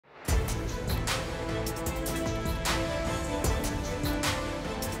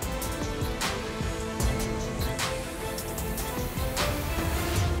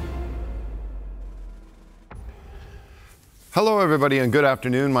Hello, everybody, and good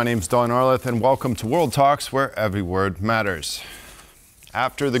afternoon. My name's Don Arleth, and welcome to World Talks, where every word matters.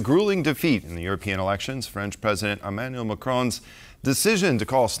 After the grueling defeat in the European elections, French President Emmanuel Macron's decision to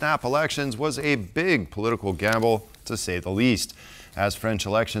call snap elections was a big political gamble, to say the least. As French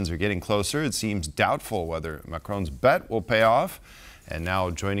elections are getting closer, it seems doubtful whether Macron's bet will pay off. And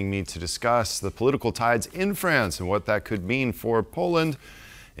now joining me to discuss the political tides in France and what that could mean for Poland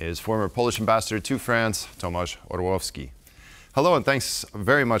is former Polish ambassador to France, Tomasz Orłowski. Hello, and thanks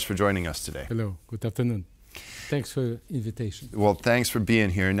very much for joining us today. Hello, good afternoon. Thanks for the invitation. Well, thanks for being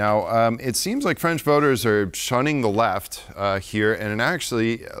here. Now, it seems like French voters are shunning the left here, and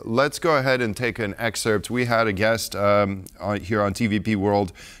actually, let's go ahead and take an excerpt. We had a guest here on TVP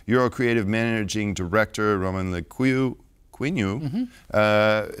World, Euro Creative Managing Director Romain Quiniou,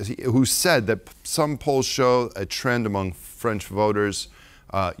 who said that some polls show a trend among French voters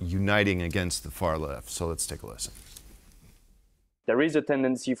uniting against the far left. So let's take a listen. There is a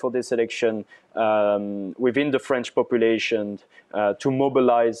tendency for this election within the French population to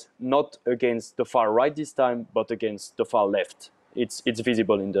mobilize not against the far right this time, but against the far left. It's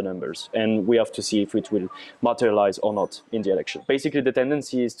visible in the numbers, and we have to see if it will materialize or not in the election. Basically, the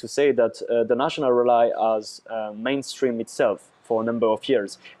tendency is to say that the National Rally has mainstream itself for a number of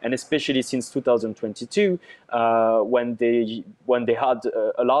years, and especially since 2022, when they had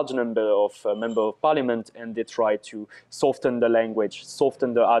a large number of members of parliament, and they tried to soften the language,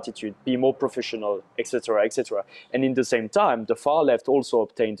 soften the attitude, be more professional, etc., etc. And in the same time, the far left also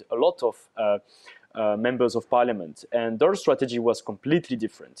obtained a lot of members of parliament, and their strategy was completely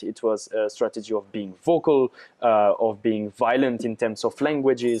different. It was a strategy of being vocal, of being violent in terms of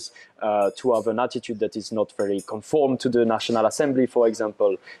languages, to have an attitude that is not very conform to the National Assembly, for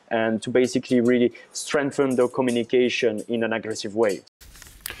example, and to basically really strengthen their communication in an aggressive way.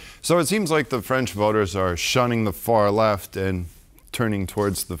 So it seems like the French voters are shunning the far left and turning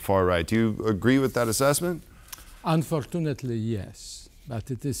towards the far right. Do you agree with that assessment? Unfortunately, yes.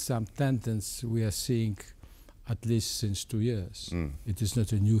 But it is some tendency we are seeing at least since 2 years. It is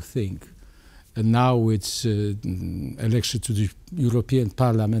not a new thing. And now it's election to the European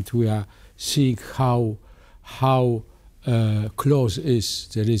Parliament. We are seeing how close is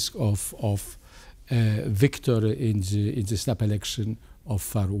the risk of victory in the snap election of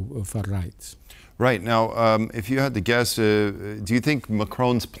far right. Right. Now, if you had to guess, do you think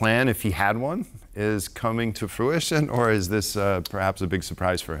Macron's plan, if he had one, is coming to fruition, or is this perhaps a big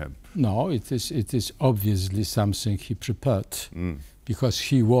surprise for him? No, it is obviously something he prepared, because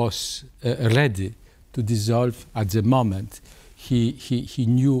he was ready to dissolve at the moment. He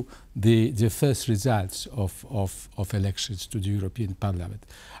knew the first results of elections to the European Parliament.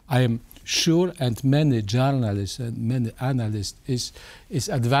 I am sure, and many journalists and many analysts is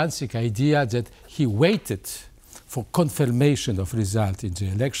advancing idea that he waited for confirmation of result in the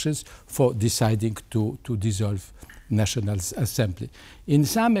elections for deciding to dissolve National Assembly. In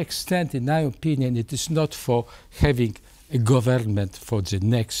some extent, in my opinion, it is not for having a government for the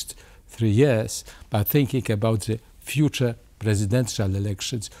next 3 years, but thinking about the future presidential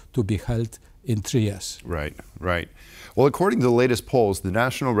elections to be held in 3 years. Right, right. Well, according to the latest polls, the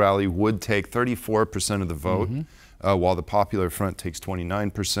National Rally would take 34% of the vote, while the Popular Front takes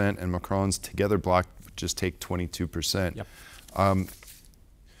 29%, and Macron's Together bloc just take 22%. Yep.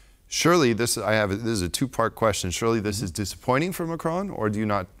 Surely this is a two-part question. Surely this is disappointing for Macron, or do you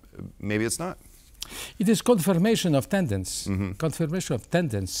not? Maybe it's not. It is confirmation of tendency. Confirmation of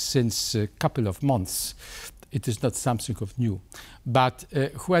tendency since a couple of months. It is not something of new. But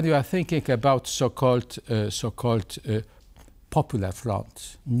when you are thinking about so-called popular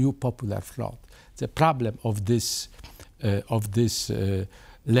front, new popular front, the problem of this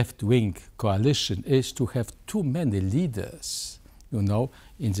left-wing coalition is to have too many leaders. You know,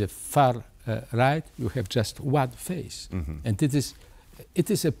 in the far right, you have just one face, and it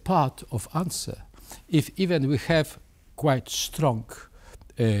is a part of answer. If even we have quite strong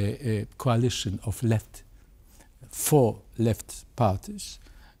coalition of four left parties,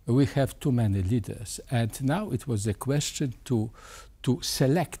 we have too many leaders, and now it was a question to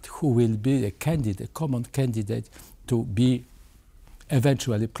select who will be a candidate, a common candidate to be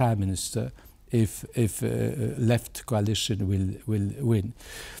eventually prime minister if left coalition will win.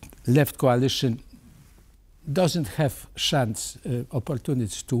 Left coalition doesn't have chance,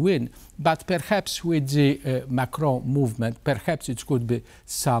 opportunities to win, but perhaps with the Macron movement, perhaps it could be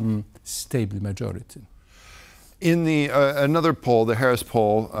some stable majority. In the another poll, the Harris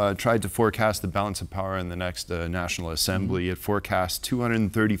poll, tried to forecast the balance of power in the next National Assembly. It forecast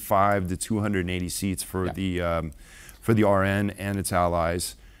 235 to 280 seats for the RN and its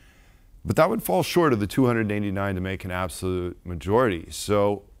allies. But that would fall short of the 289 to make an absolute majority.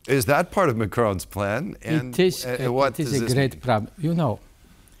 So is that part of Macron's plan? And it is a great problem. You know,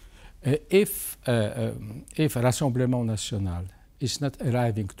 if Rassemblement National is not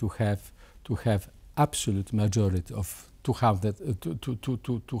arriving to have absolute majority of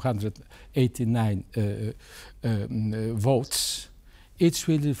 289 votes, it's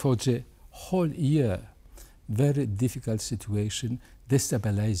really for the whole year very difficult situation,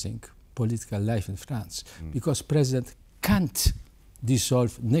 destabilizing political life in France, because president can't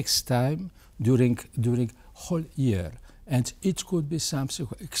dissolve next time during whole year, and it could be something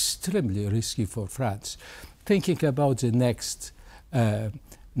extremely risky for France. Thinking about the next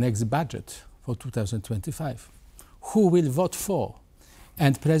budget for 2025, who will vote for,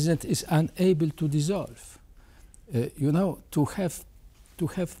 and president is unable to dissolve. You know, to have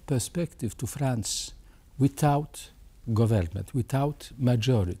perspective to France without government, without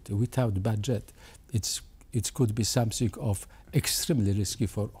majority, without budget, it could be something of extremely risky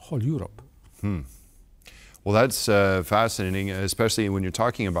for whole Europe. Well, that's fascinating, especially when you're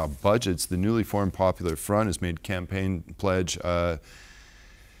talking about budgets. The newly formed Popular Front has made campaign pledge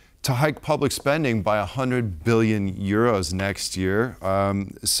to hike public spending by 100 billion euros next year.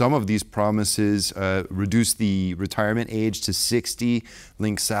 Some of these promises reduce the retirement age to 60,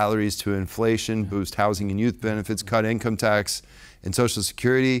 link salaries to inflation, boost housing and youth benefits, cut income tax and Social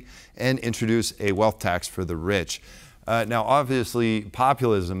Security, and introduce a wealth tax for the rich. Now, obviously,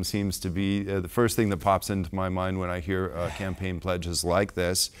 populism seems to be the first thing that pops into my mind when I hear campaign pledges like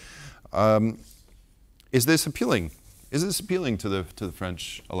this. Is this appealing? Is this appealing to the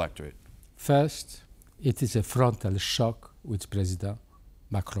French electorate? First, it is a frontal shock with President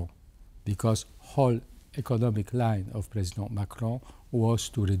Macron, because whole economic line of President Macron was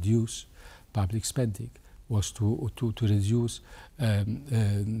to reduce public spending, was to reduce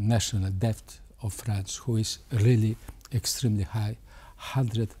national debt of France, who is really extremely high,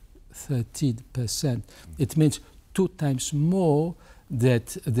 113%. It means 2 times more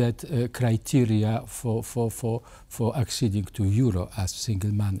that criteria for acceding to euro as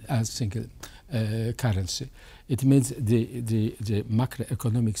single currency. It means the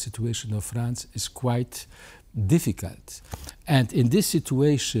macroeconomic situation of France is quite difficult, and in this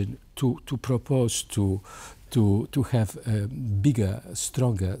situation, to propose to have bigger,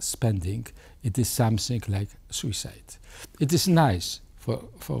 stronger spending, it is something like suicide. It is nice for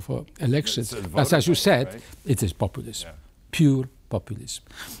elections, but as you said, right? It is populism, pure populism.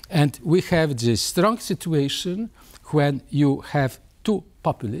 And we have this strong situation when you have 2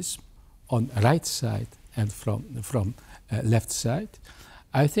 populism on right side and from left side.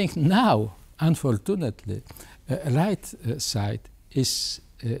 I think now, unfortunately, right side is,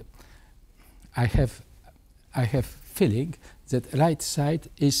 I have feeling that right side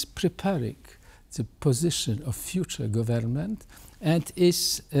is preparing the position of future government and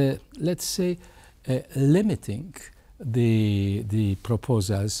is, let's say, limiting the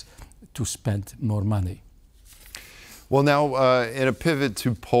proposals to spend more money. Well, now, in a pivot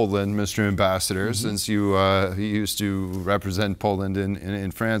to Poland, Mr. Ambassador, since you used to represent Poland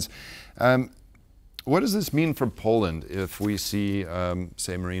in France, what does this mean for Poland if we see,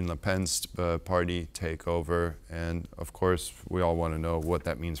 say, Marine Le Pen's party take over? And, of course, we all want to know what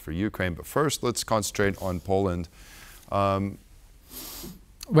that means for Ukraine. But first, let's concentrate on Poland.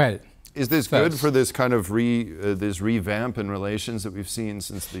 Well, is this good for this kind of this revamp in relations that we've seen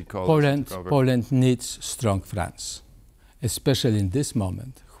since the coalition took over? Poland needs strong France, especially in this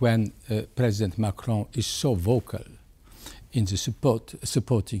moment when President Macron is so vocal in the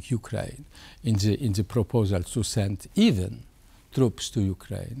supporting Ukraine, in the proposal to send even troops to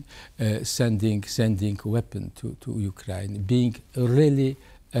Ukraine, sending weapons to Ukraine, being really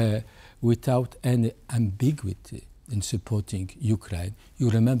without any ambiguity in supporting Ukraine. You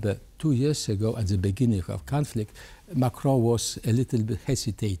remember 2 years ago, at the beginning of conflict, Macron was a little bit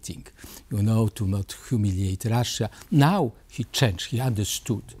hesitating, you know, to not humiliate Russia. Now he changed, he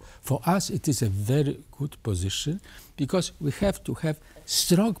understood. For us, it is a very good position because we have to have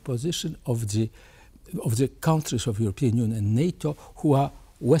strong position of the countries of European Union and NATO who are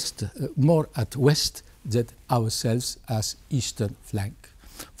more at west than ourselves as eastern flank.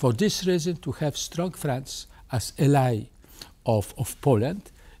 For this reason, to have strong France as ally of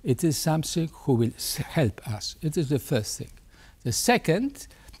Poland, it is something who will help us. It is the first thing. The second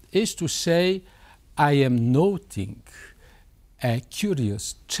is to say, I am noting a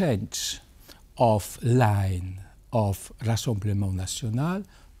curious change of line of Rassemblement National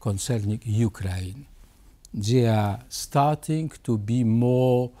concerning Ukraine. They are starting to be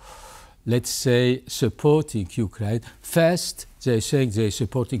more, let's say, supporting Ukraine. First, they are saying they are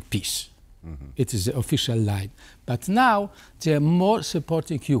supporting peace. It is the official line. But now they are more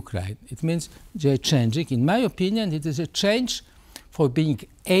supporting Ukraine. It means they are changing. In my opinion, it is a change for being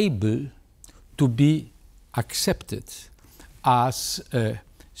able to be accepted as a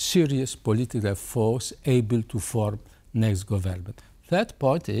serious political force able to form next government. Third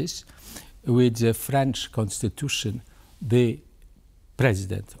point is, with the French constitution, the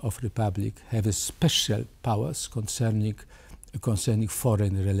President of the Republic has a special powers concerning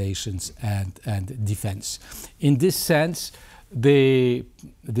foreign relations and defense. In this sense, the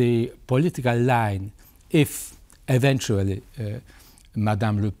political line, if eventually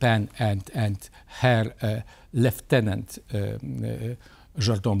Madame Le Pen and her lieutenant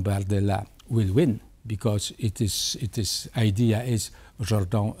Jordan Bardella will win, because it is idea is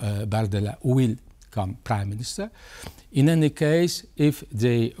Jordan Bardella will become prime minister. In any case, if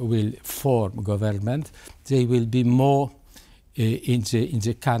they will form government, they will be more in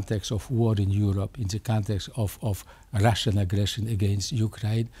the context of war in Europe, in the context of Russian aggression against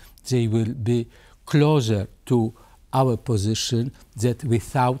Ukraine. They will be closer to our position that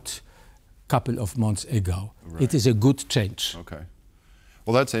without a couple of months ago. Right. It is a good change. Okay.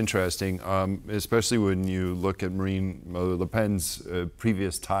 Well, that's interesting, especially when you look at Marine Le Pen's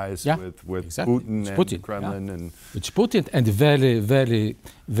previous ties with exactly. Putin and Putin, Kremlin. Yeah. And with Putin, and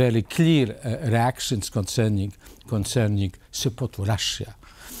very clear reactions concerning support to Russia.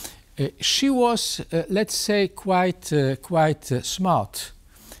 She was, let's say, quite smart,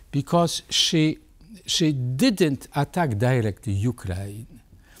 because she didn't attack directly Ukraine.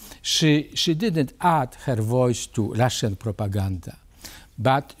 She didn't add her voice to Russian propaganda.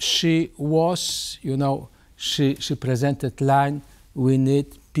 But she was, you know, she presented line, we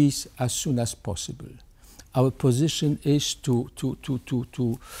need peace as soon as possible. Our position is to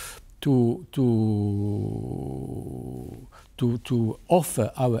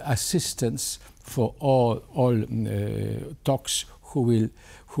offer our assistance for all talks who will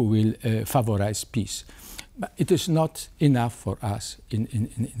favorize peace. But it is not enough for us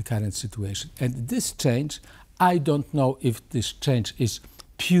in current situation. And this change, I don't know if this change is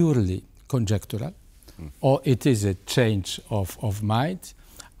purely conjectural or it is a change of mind.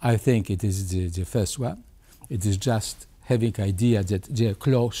 I think it is the first one. It is just having idea that they are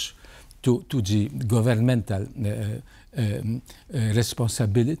close to the governmental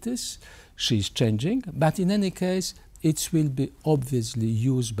responsibilities. She is changing, but in any case, it will be obviously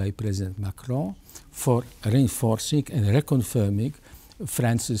used by President Macron for reinforcing and reconfirming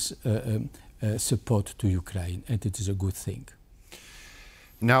France's support to Ukraine, and it is a good thing.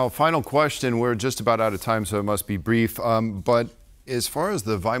 Now, final question. We're just about out of time, so it must be brief. But as far as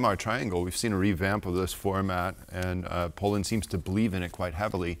the Weimar Triangle, we've seen a revamp of this format, and Poland seems to believe in it quite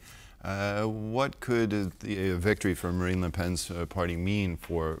heavily. What could the victory for Marine Le Pen's party mean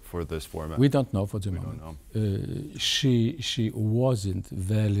for this format? We don't know for the moment. Don't know. She wasn't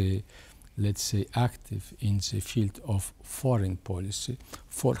very, let's say, active in the field of foreign policy.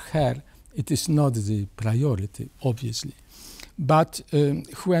 For her, it is not the priority, obviously. But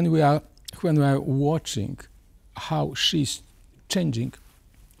when we are watching how she's changing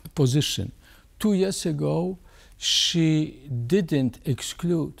position, 2 years ago she didn't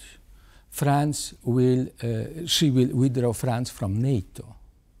exclude France she will withdraw France from NATO.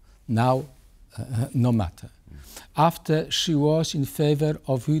 Now, no matter. After she was in favor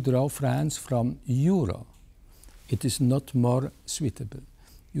of withdraw France from Euro, it is not more suitable.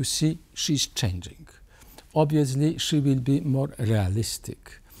 You see, she's changing. Obviously, she will be more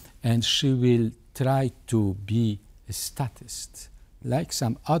realistic, and she will try to be a statist, like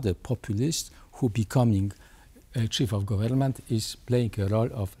some other populists who becoming chief of government is playing a role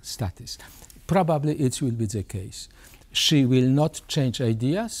of statist. Probably it will be the case. She will not change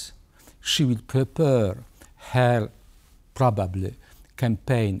ideas. She will prepare her probably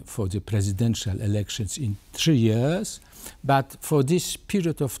campaign for the presidential elections in 3 years, but for this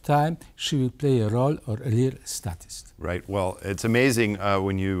period of time, she will play a role or a real statist. Right. Well, it's amazing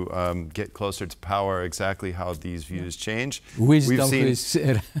when you get closer to power exactly how these views change.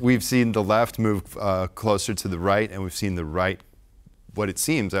 We've seen the left move closer to the right, and we've seen the right, what it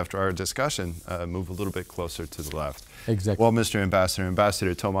seems after our discussion, move a little bit closer to the left. Exactly. Well, Mr. Ambassador,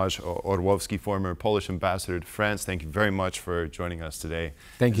 Ambassador Tomasz Orłowski, former Polish ambassador to France, thank you very much for joining us today.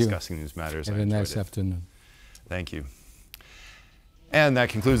 Thank you. Discussing these matters. Have a nice afternoon. Thank you. And that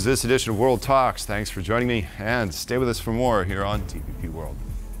concludes this edition of World Talks. Thanks for joining me, and stay with us for more here on TVP World.